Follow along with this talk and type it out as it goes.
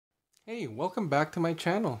Hey, welcome back to my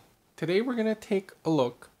channel. Today we're going to take a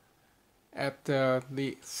look at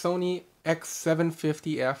the Sony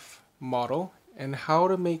X750F model and how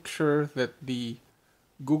to make sure that the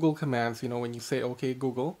Google commands, when you say OK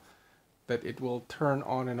Google, that it will turn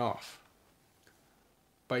on and off.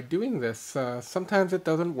 By doing this, sometimes it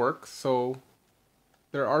doesn't work, so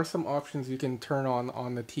there are some options you can turn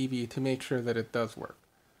on the TV to make sure that it does work.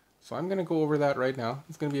 So I'm going to go over that right now.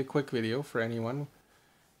 It's going to be a quick video for anyone.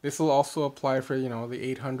 This will also apply for, the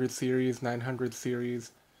 800 series, 900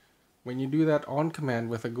 series. When you do that on command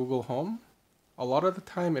with a Google Home, a lot of the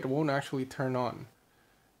time it won't actually turn on.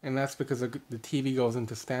 And that's because the TV goes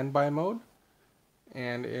into standby mode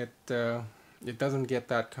and it doesn't get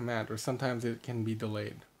that command, or sometimes it can be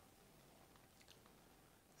delayed.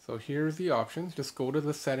 So here's the options. Just go to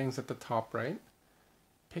the settings at the top right,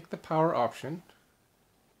 pick the power option,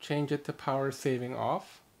 change it to power saving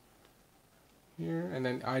off here, and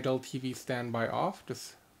then idle TV standby off.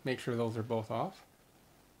 Just make sure those are both off.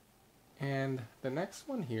 And the next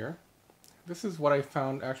one here, this is what I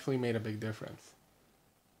found actually made a big difference.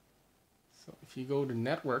 So if you go to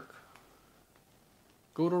network,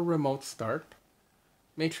 go to remote start,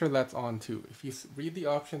 make sure that's on too. If you read the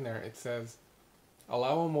option there, it says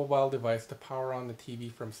allow a mobile device to power on the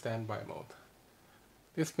TV from standby mode.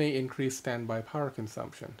 This may increase standby power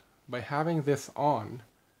consumption. By having this on,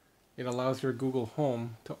 it allows your Google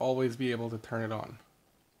Home to always be able to turn it on.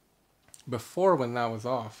 Before, when that was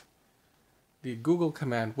off, the Google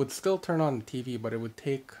command would still turn on the TV, but it would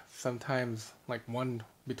take sometimes like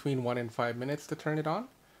between 1 and 5 minutes to turn it on.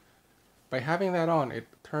 By having that on, it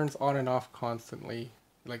turns on and off constantly,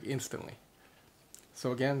 like instantly.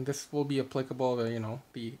 So again, this will be applicable to,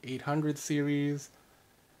 the 800 series,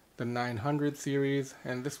 the 900 series,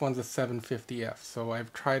 and this one's a 750F. So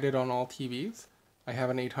I've tried it on all TVs. I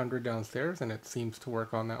have an 800 downstairs, and it seems to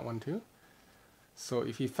work on that one too. So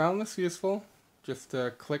if you found this useful, just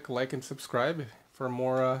click like and subscribe for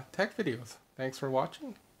more tech videos. Thanks for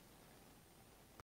watching.